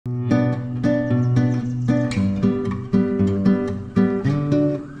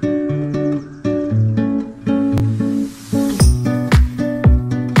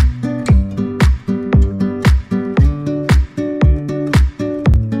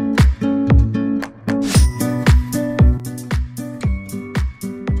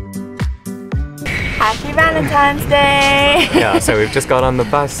Valentine's Day. Yeah, so we've just got on the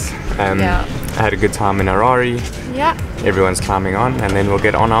bus. Yeah. I had a good time in Harare. Yeah. Everyone's climbing on, and then we'll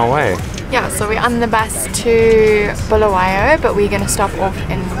get on our way. Yeah, so we're on the bus to Bulawayo, but we're going to stop off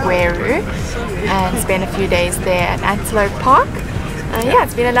in Gweru and spend a few days there at Antelope Park. Yeah,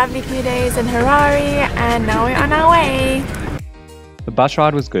 it's been a lovely few days in Harare, and now we're on our way. The bus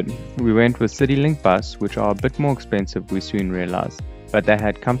ride was good. We went with CityLink bus, which are a bit more expensive, we soon realized, but they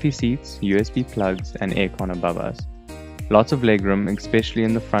had comfy seats, USB plugs, and aircon above us. Lots of legroom, especially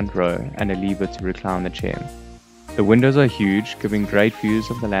in the front row, and a lever to recline the chair. The windows are huge, giving great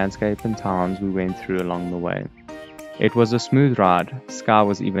views of the landscape and towns we went through along the way. It was a smooth ride. Sky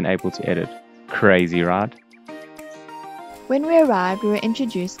was even able to edit. Crazy ride. When we arrived, we were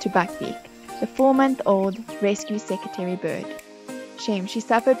introduced to Buckbeak, the 4-month-old rescue secretary bird. Shame, she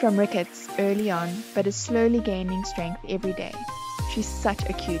suffered from rickets early on, but is slowly gaining strength every day. She's such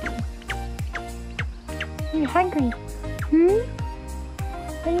a cutie. Are you hungry?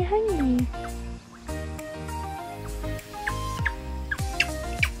 Are you hungry?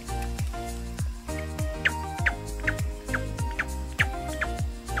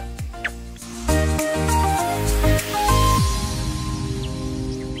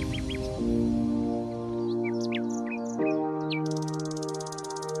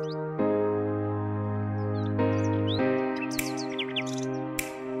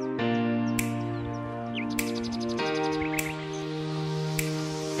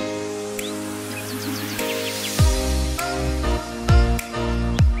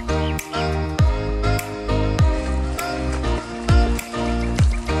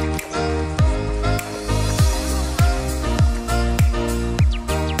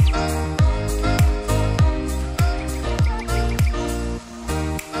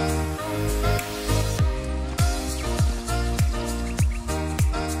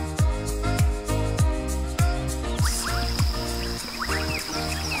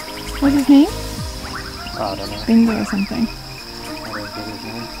 What's his name? I don't know. Bingo or something. I don't get his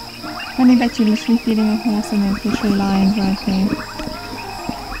name. Funny that you're literally feeding a horse and there's literally lions right there.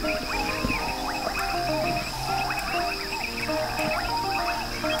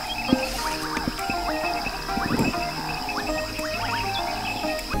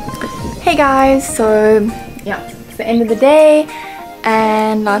 Hey guys, so yeah, it's the end of the day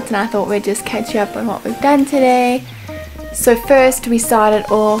and Lance and I thought we'd just catch you up on what we've done today. So first we started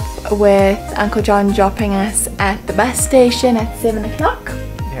off with Uncle John dropping us at the bus station at 7 o'clock.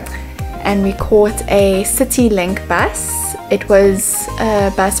 Yeah. And we caught a CityLink bus. It was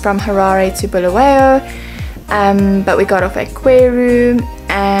a bus from Harare to Bulawayo, but we got off at Gweru,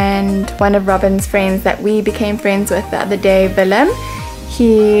 and one of Robin's friends that we became friends with the other day, Willem,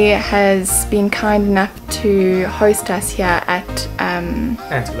 he has been kind enough to host us here at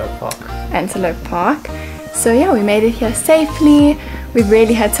Antelope Park. So yeah, we made it here safely. We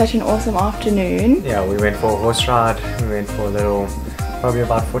really had such an awesome afternoon. Yeah, we went for a horse ride. We went for a little, probably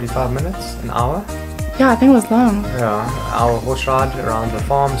about 45 minutes, an hour. Yeah, I think it was long. Yeah, our horse ride around the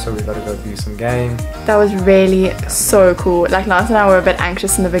farm, so we got to go view some game. That was really so cool. Like Lance and I were a bit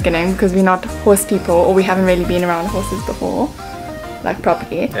anxious in the beginning because we're not horse people, or we haven't really been around horses before, like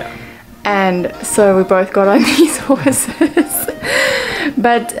properly. Yeah. And so we both got on these horses.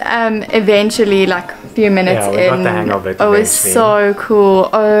 But eventually, like a few minutes we got the hang of it. It was so cool.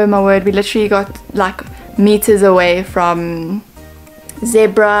 Oh my word, we literally got like meters away from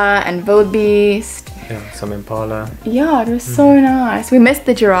zebra and wildebeest. Yeah, some impala. Yeah, it was so nice. We missed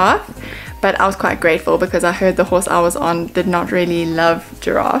the giraffe, but I was quite grateful because I heard the horse I was on did not really love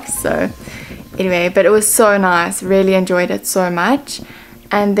giraffes. So anyway, but it was so nice. Really enjoyed it so much.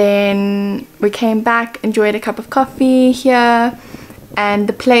 And then we came back, enjoyed a cup of coffee here. And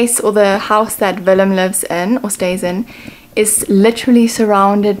the place, or the house that Willem lives in or stays in, is literally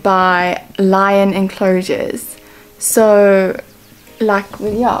surrounded by lion enclosures. So like,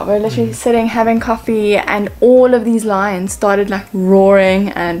 yeah, we're literally sitting having coffee and all of these lions started like roaring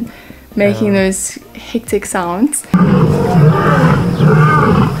and making those hectic sounds.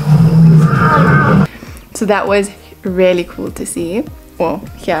 So that was really cool to see, or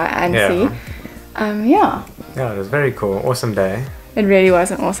hear and see. Yeah, it was very cool. Awesome day. It really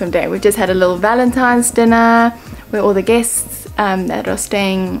was an awesome day. We just had a little Valentine's dinner where all the guests that are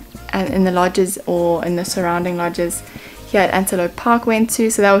staying in the lodges or in the surrounding lodges here at Antelope Park went to.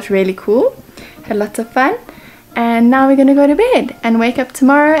 So that was really cool. Had lots of fun. And now we're going to go to bed and wake up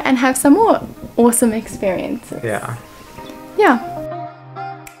tomorrow and have some more awesome experiences. Yeah. Yeah.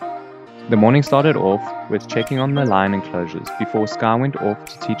 The morning started off with checking on the lion enclosures before Sky went off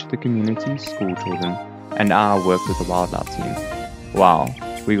to teach the community school children, and I worked with the wildlife team. Wow,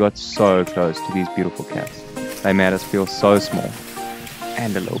 we got so close to these beautiful cats. They made us feel so small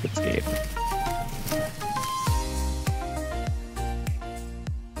and a little bit scared.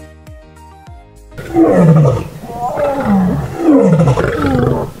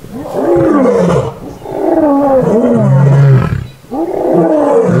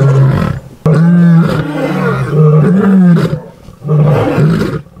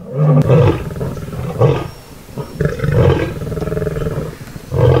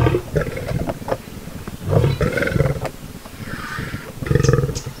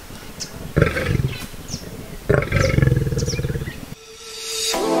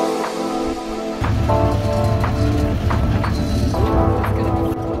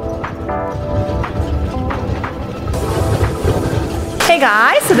 Hey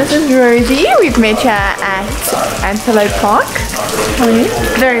guys, so this is Rosie. We've met here at Antelope Park. How are you?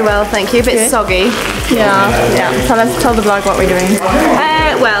 Very well, thank you. A bit Good. soggy. Yeah. Tell the vlog what we're doing.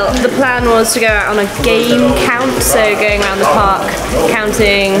 Well, the plan was to go out on a game count, so going around the park,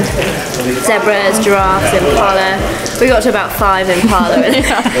 counting zebras, giraffes, impala. We got to about 5 impala.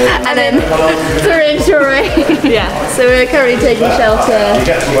 And then 3 into a race. yeah, so we're currently taking shelter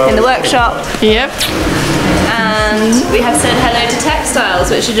in the workshop. Yep. And we have said hello to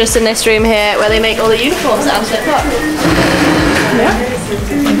Textiles, which are just in this room here where they make all the uniforms at Antelope Park. Yeah.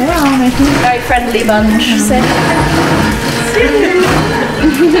 They are making Very friendly bunch. So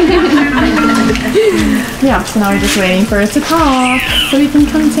yeah, so now we're just waiting for it to park so we can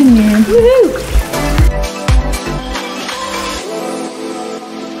continue. Woohoo!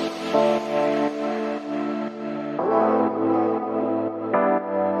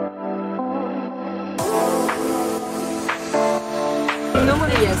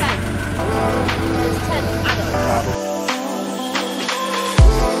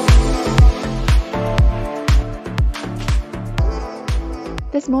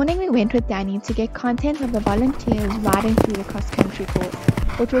 This morning we went with Danny to get content of the volunteers riding through the cross-country course,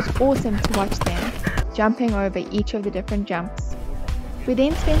 which was awesome to watch them, jumping over each of the different jumps. We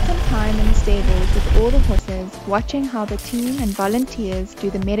then spent some time in the stables with all the horses, watching how the team and volunteers do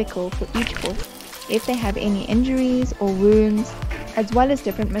the medical for each horse, if they have any injuries or wounds, as well as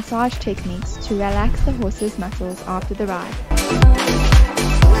different massage techniques to relax the horse's muscles after the ride.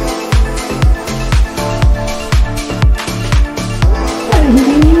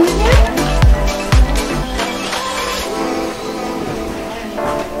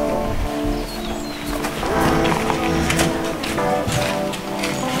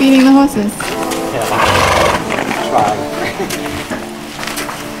 Feeding the horses. Try.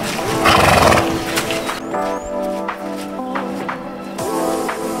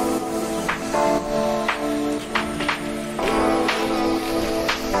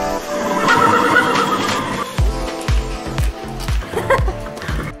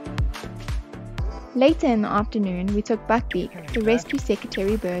 Later in the afternoon, we took Buckbeak, the rescue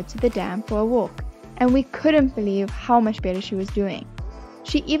secretary bird, to the dam for a walk, and we couldn't believe how much better she was doing.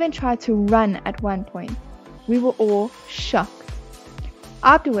 She even tried to run at one point. We were all shocked.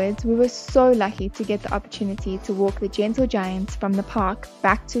 Afterwards, we were so lucky to get the opportunity to walk the gentle giants from the park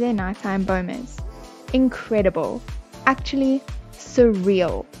back to their nighttime bomas. Incredible. Actually,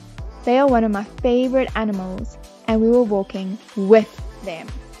 surreal. They are one of my favorite animals, and we were walking with them.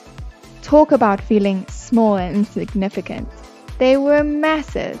 Talk about feeling small and insignificant. They were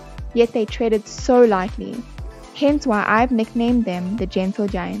massive, yet they treaded so lightly, hence why I've nicknamed them the Gentle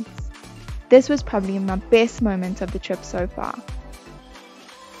Giants. This was probably my best moment of the trip so far.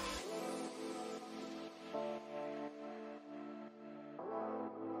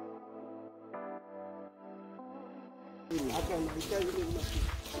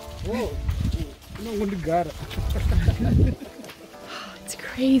 It's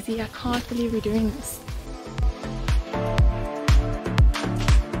crazy. I can't believe we're doing this.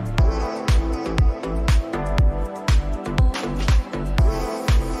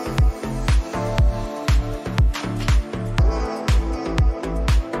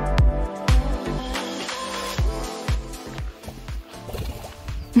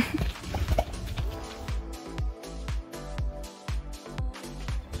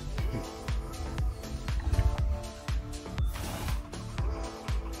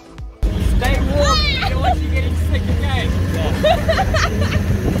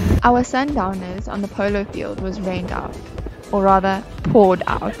 Our sundowners on the polo field was rained out, or rather poured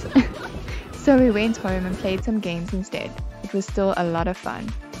out. So we went home and played some games instead. It was still a lot of fun.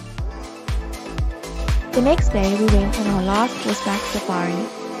 The next day we went on our last horseback safari.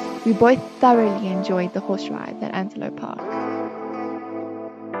 We both thoroughly enjoyed the horse rides at Antelope Park.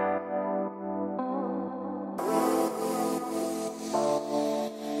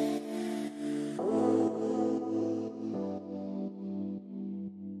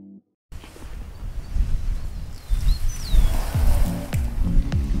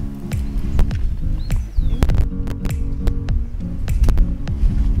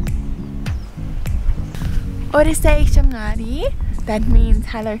 Ore sei Shangari. That means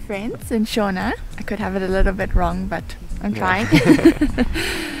hello friends in Shona. I could have it a little bit wrong, but I'm trying.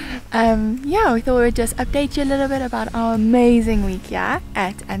 Yeah, we thought we would just update you a little bit about our amazing week here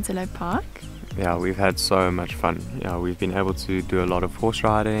at Antelope Park. Yeah, we've had so much fun. Yeah, we've been able to do a lot of horse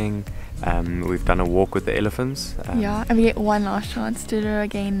riding. We've done a walk with the elephants. Yeah, and we get one last chance to do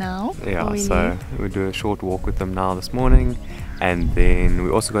again now. Yeah, so we do a short walk with them now this morning, and then we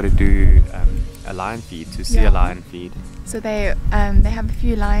also got to do a lion feed, to see a lion feed. So they have a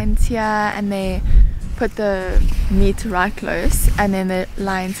few lions here, and they put the meat right close, and then the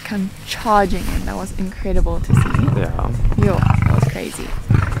lions come charging in. That was incredible to see. Yeah. Yo, that was crazy.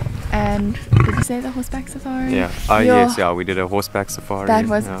 And did you say the horseback safari? Yeah. Oh yes, yeah. We did a horseback safari. That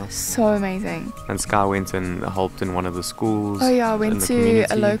was so amazing. And Sky went and helped in one of the schools. Oh yeah, I went to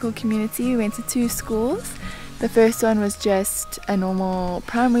a local community. We went to 2 schools. The first one was just a normal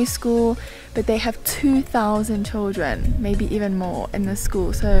primary school, but they have 2,000 children, maybe even more, in the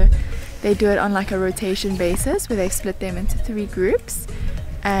school. So they do it on like a rotation basis where they split them into 3 groups.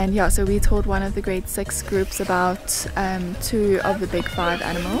 And yeah, so we taught one of the grade 6 groups about 2 of the big 5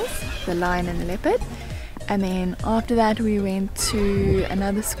 animals, the lion and the leopard. And then after that we went to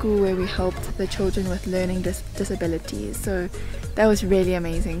another school where we helped the children with learning disabilities. So that was really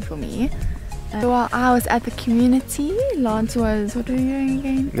amazing for me. So while I was at the community, Lance was, what were you doing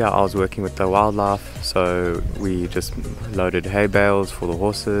again? Yeah, I was working with the wildlife. So we just loaded hay bales for the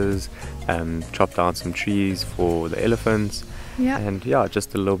horses, chopped down some trees for the elephants. Yeah. And yeah,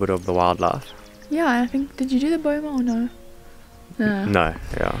 just a little bit of the wildlife. Yeah, I think, did you do the boma or no? No,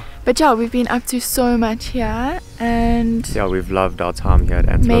 yeah. But yeah, we've been up to so much here, and yeah, we've loved our time here at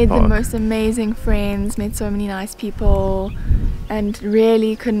Antelope made Park. the most amazing friends, met so many nice people, and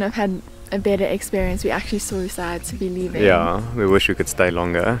really couldn't have had a better experience. We're actually so sad to be leaving. Yeah, we wish we could stay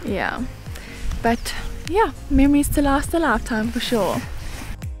longer. Yeah, but yeah, memories to last a lifetime for sure.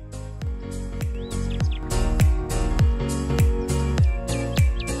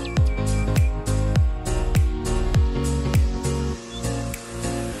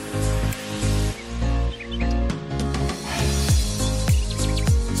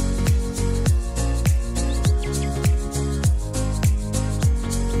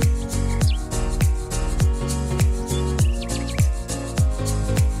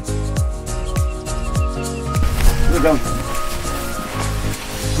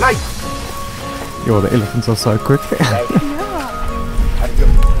 Yo, the elephants are so quick.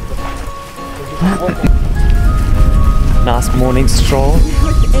 Nice morning stroll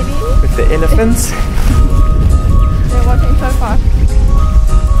with the elephants. They're walking so fast.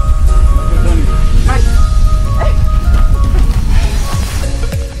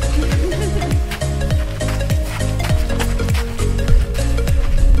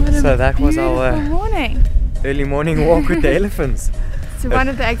 So that was our morning. early morning walk with the elephants. So one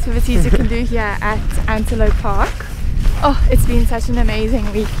of the activities you can do here at Antelope Park. Oh, it's been such an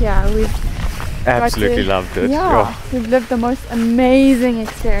amazing week here. We've absolutely loved it. Yeah, we've lived the most amazing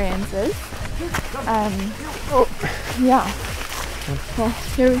experiences. Yeah. Well,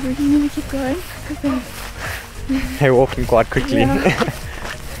 here we can really keep going. They're walking quite quickly. Yeah.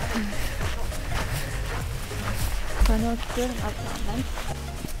 So I know it's good and up then.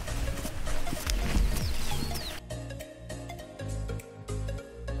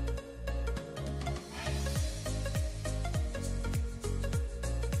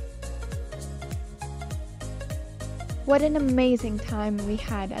 What an amazing time we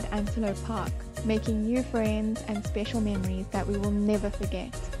had at Antelope Park, making new friends and special memories that we will never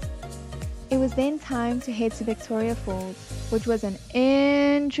forget. It was then time to head to Victoria Falls, which was an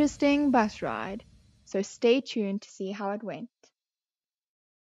interesting bus ride, so stay tuned to see how it went.